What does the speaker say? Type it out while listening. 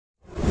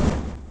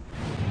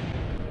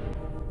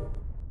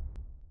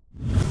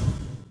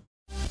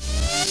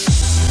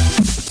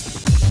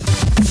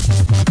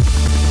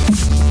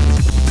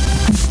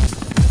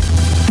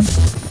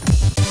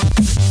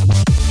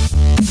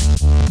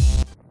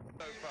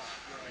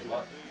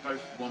What?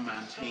 Both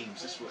one-man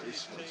teams. This is what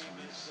this one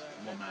is.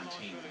 One-man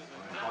team.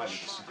 I highly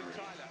disagree.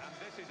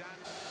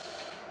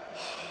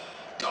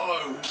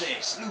 Go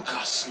this,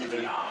 Lucas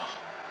Livia.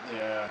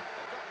 Yeah.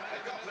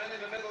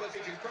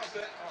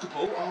 Good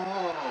ball.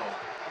 Oh.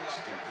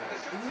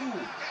 Ooh.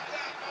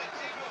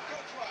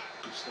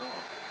 Good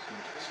start.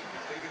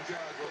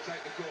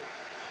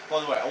 By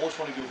the way, I watched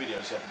one of your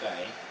videos the other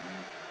day.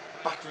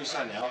 Bakary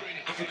Sanya,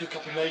 Africa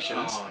Cup of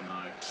Nations. Oh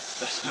no.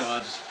 That's no, I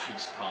just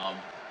face palm.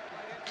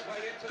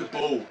 Good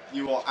ball.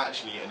 You are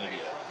actually an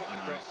idiot. I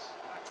know.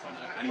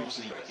 And he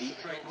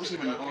wasn't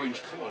even an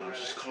orange card, I was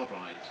just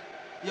colourblind.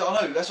 Yeah, I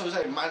know, that's what I was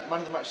saying. Man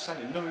of the match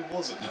Sanya. No, he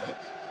wasn't.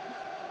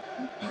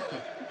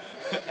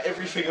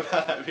 Everything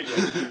about that video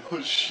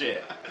was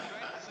shit. I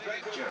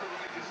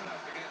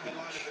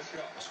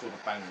scored a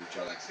bang with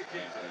Joe earlier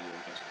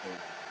against Paul.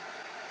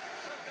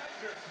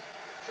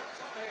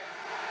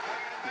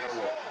 You know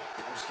what?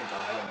 I'm just going to go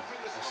home.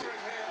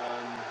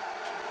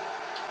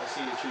 I'll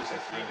see you Tuesday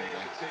for the England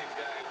game.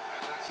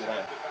 See you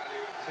later.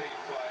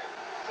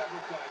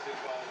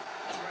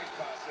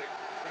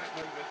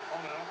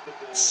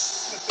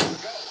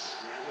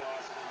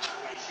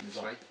 This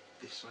way.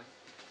 This way.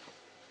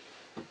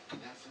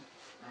 That's it.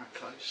 Right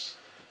close.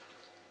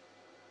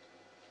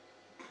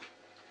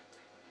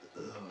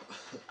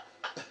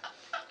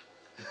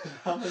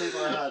 How many have I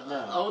had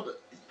now?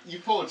 You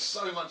poured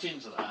so much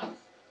into that.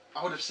 I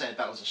would have said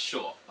that was a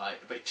shot, like,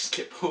 but you just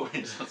kept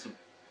pouring. So that's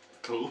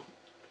cool.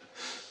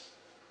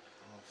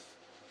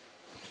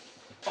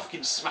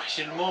 Fucking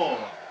smashing more.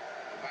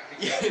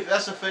 Yeah,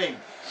 that's the thing.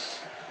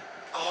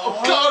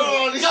 Oh,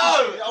 go!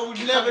 Go! I would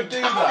never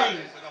do that.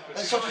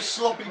 That's such a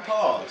sloppy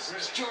pass.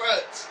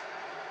 Stuart!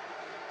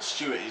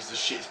 Stuart is the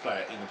shittest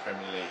player in the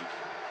Premier League.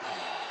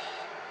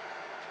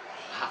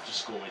 I have to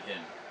score with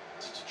him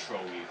to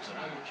troll you. Cause I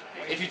know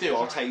If you do,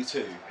 I'll take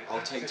two.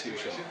 I'll take 2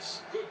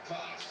 shots.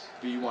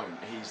 But you won't.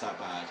 He's that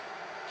bad.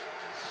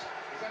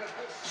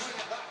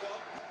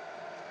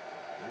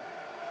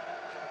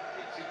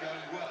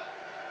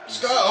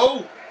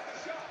 Go!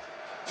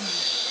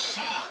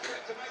 Fuck.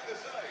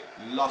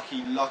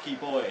 Lucky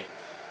boy.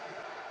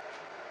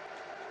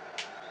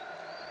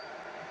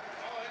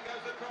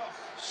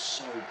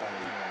 So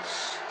bad.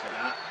 Take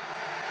that.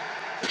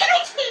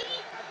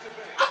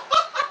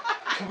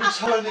 Can we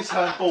turn this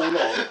handball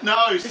off?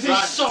 No, This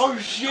is so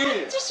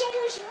shit. Just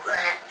almost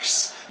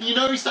Rex. You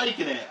know he's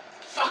taking it.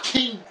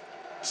 Fucking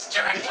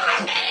Stuart.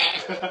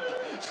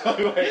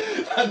 No, wait.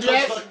 That does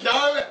Yes, not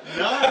count.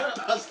 no. That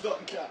does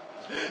not count.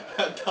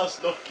 That does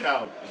not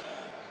count.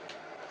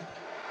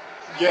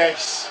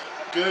 Yes.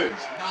 Good.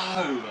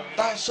 No.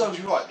 That serves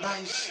you right.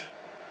 That is...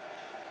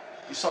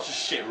 It's such a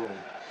shit rule.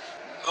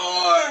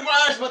 Oh,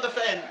 where's my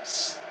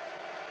defence?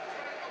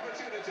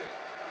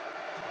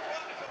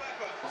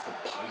 Off the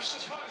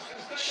post.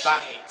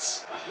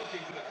 Shit.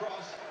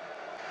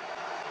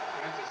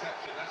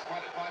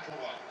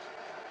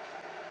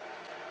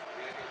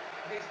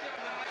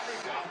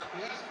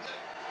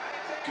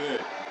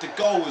 Good. The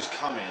goal was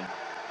coming.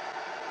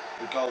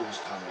 The goal was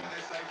coming.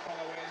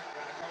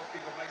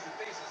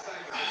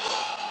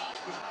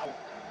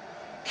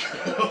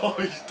 Oh,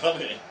 he's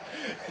done it.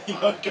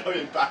 He's not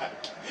going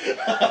back.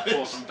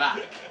 Force him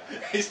back.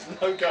 It's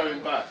no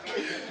going back.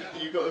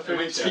 You've got to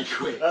finish Too it.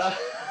 quick.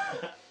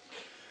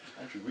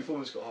 Andrew, we've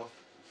almost got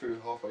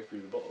halfway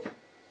through the bottle.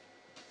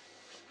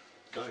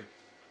 Go. A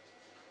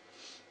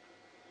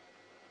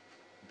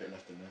bit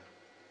left in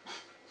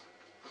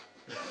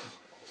there.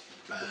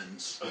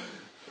 Burns.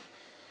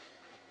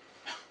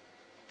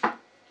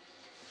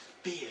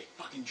 Feel it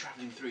fucking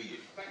travelling through you.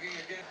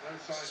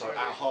 So at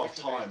half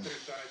time,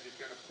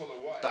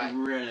 that's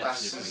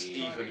Relatively as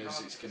even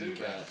as it's going to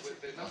get, I think.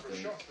 No,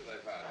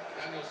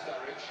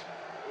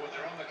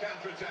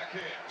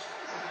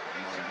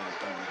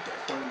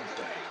 don't.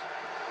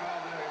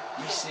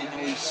 Missing all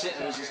these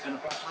sitters is going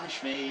to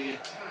punish me.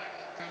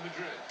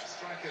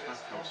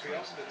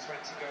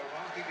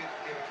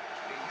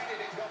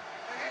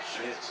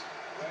 Shit.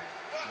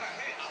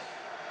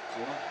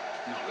 Corner.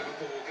 No.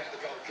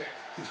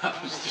 That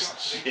was just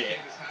shit.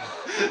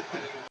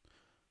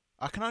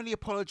 I can only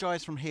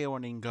apologise from here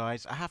on in,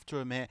 guys. I have to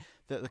admit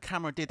that the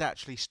camera did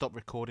actually stop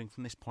recording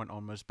from this point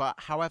onwards. But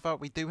however,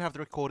 we do have the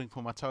recording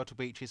for my Turtle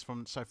Beaches.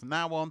 So from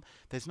now on,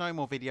 there's no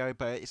more video,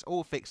 but it's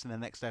all fixed in the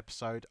next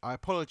episode. I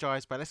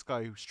apologise, but let's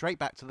go straight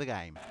back to the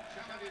game.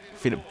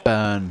 Feel it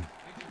burn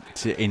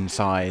to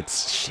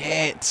insides.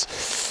 Shit.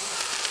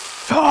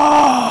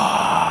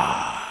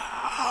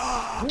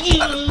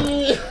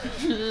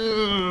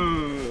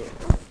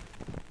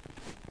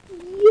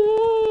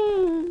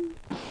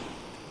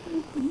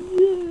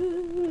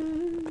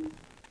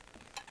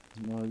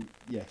 No,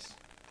 yes.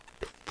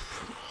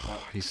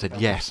 He said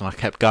yes, and I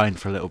kept going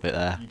for a little bit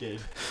there. You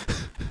did.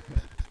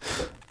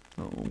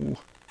 Oh.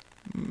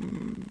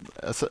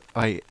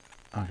 Wait.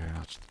 Okay,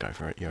 I'll just go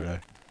for it, YOLO.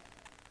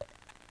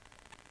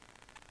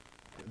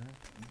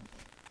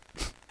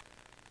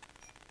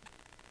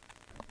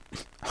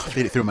 I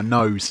feel it through my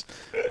nose.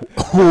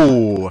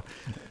 Oh.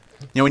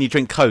 You know when you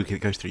drink Coke, it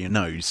goes through your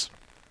nose.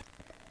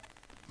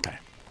 Okay.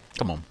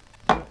 Come on.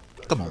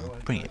 Come on.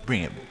 Bring it.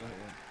 Bring it.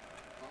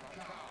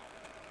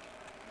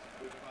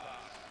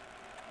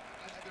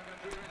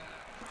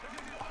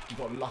 You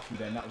got lucky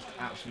then. That was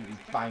absolutely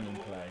banging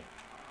play.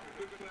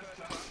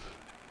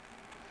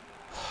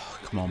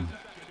 Come on.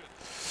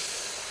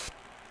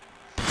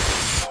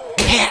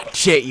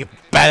 Catch it, you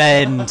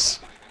bellend!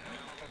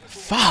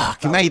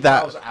 Fuck, you made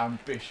that. That was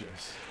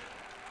ambitious.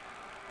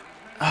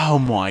 Oh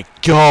my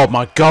god,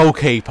 my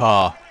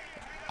goalkeeper.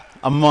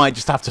 I might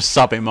just have to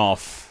sub him off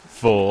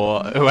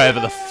for whoever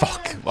the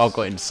fuck I've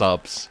got in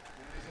subs.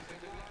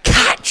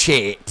 Catch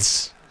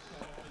it!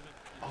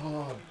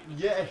 Oh,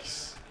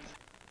 yes.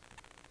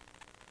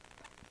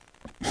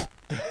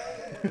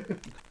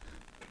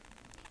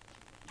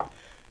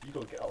 You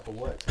got to get up for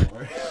work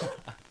tomorrow.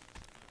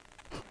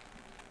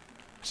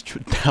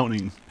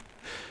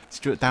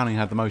 Stuart Downing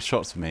had the most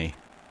shots for me.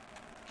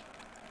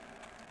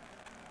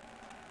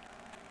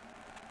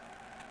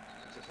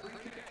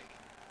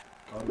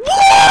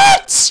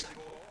 What?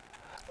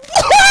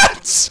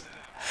 What?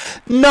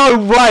 No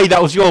way,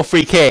 that was your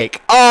free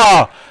kick.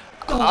 Oh,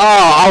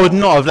 I would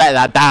not have let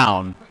that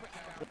down.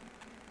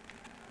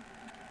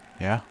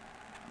 Yeah?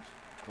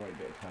 Great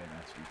bit of play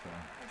now, to be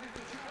fair.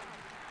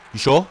 You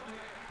sure?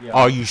 Yeah.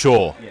 Are you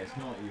sure? Yeah, it's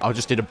not I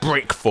just did a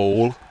brick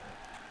fall.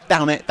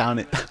 Down it, down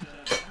it.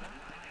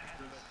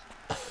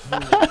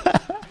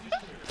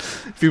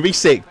 If you be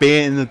sick, be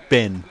in the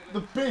bin.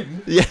 The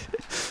bin? Yeah.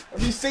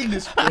 Have you seen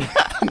this bin?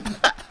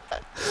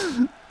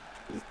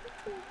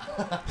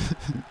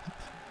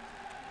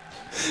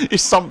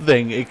 It's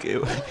something. It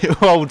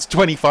holds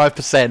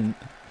 25%.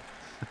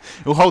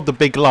 It'll hold the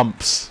big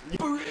lumps.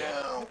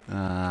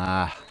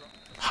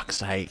 Fuck's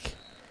sake.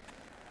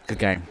 Good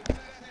game.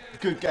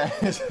 Good game.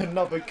 It's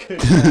another good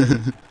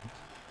game.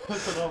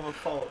 That's another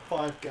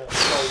 5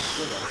 goals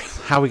winner.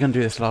 How are we going to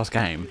do this last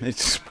game?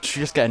 It's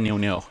just get a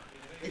 0-0.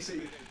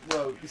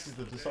 Well, this is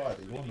the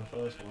decider. You won the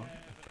first one.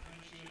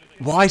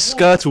 Why is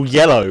Skirtle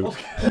yellow?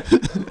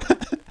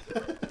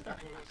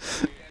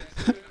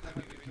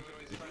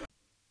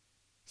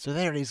 So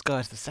there it is,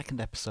 guys, the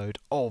second episode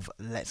of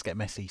Let's Get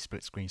Messi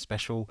Split Screen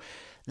Special.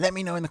 Let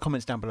me know in the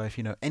comments down below if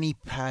you know any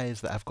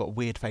players that have got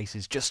weird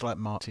faces just like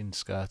Martin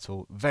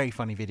Skirtle. Very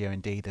funny video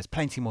indeed. There's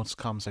plenty more to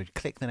come, so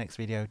click the next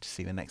video to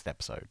see the next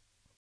episode.